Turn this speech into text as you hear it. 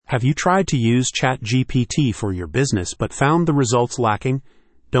Have you tried to use ChatGPT for your business but found the results lacking?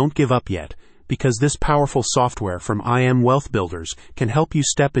 Don't give up yet, because this powerful software from IM Wealth Builders can help you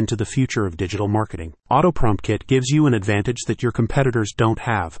step into the future of digital marketing. AutoPromptKit gives you an advantage that your competitors don't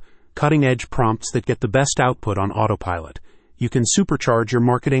have: cutting-edge prompts that get the best output on autopilot. You can supercharge your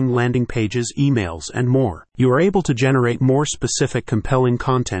marketing, landing pages, emails, and more. You are able to generate more specific, compelling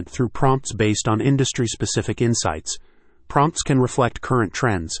content through prompts based on industry-specific insights. Prompts can reflect current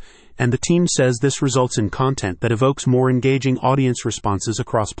trends, and the team says this results in content that evokes more engaging audience responses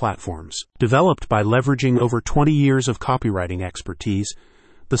across platforms. Developed by leveraging over 20 years of copywriting expertise,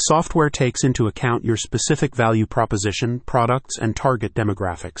 the software takes into account your specific value proposition, products, and target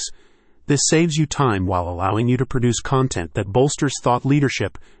demographics. This saves you time while allowing you to produce content that bolsters thought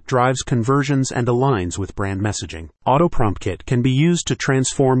leadership, drives conversions, and aligns with brand messaging. AutoPromptKit can be used to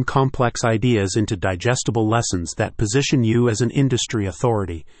transform complex ideas into digestible lessons that position you as an industry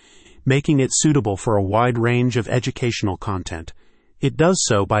authority, making it suitable for a wide range of educational content. It does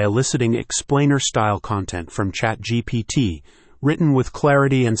so by eliciting explainer-style content from ChatGPT, written with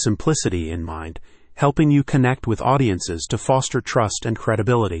clarity and simplicity in mind, helping you connect with audiences to foster trust and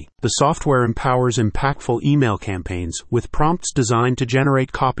credibility. The software empowers impactful email campaigns with prompts designed to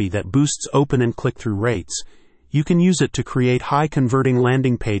generate copy that boosts open and click-through rates. You can use it to create high-converting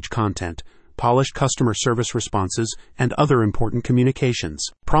landing page content, polished customer service responses, and other important communications.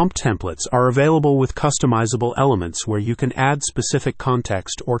 Prompt templates are available with customizable elements where you can add specific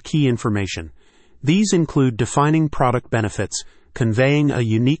context or key information. These include defining product benefits, conveying a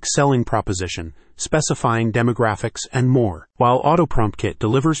unique selling proposition, specifying demographics, and more. While AutoPromptKit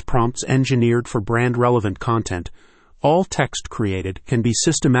delivers prompts engineered for brand-relevant content, all text created can be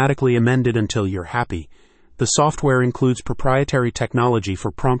systematically amended until you're happy. The software includes proprietary technology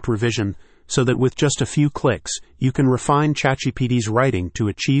for prompt revision, so that with just a few clicks, you can refine ChatGPT's writing to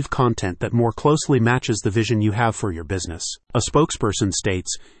achieve content that more closely matches the vision you have for your business. A spokesperson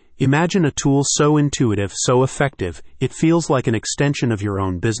states, "Imagine a tool so intuitive, so effective, it feels like an extension of your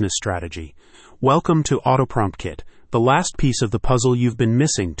own business strategy." Welcome to AutoPromptKit, the last piece of the puzzle you've been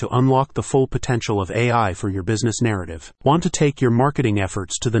missing to unlock the full potential of AI for your business narrative. Want to take your marketing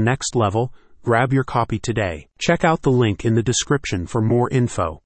efforts to the next level? Grab your copy today. Check out the link in the description for more info.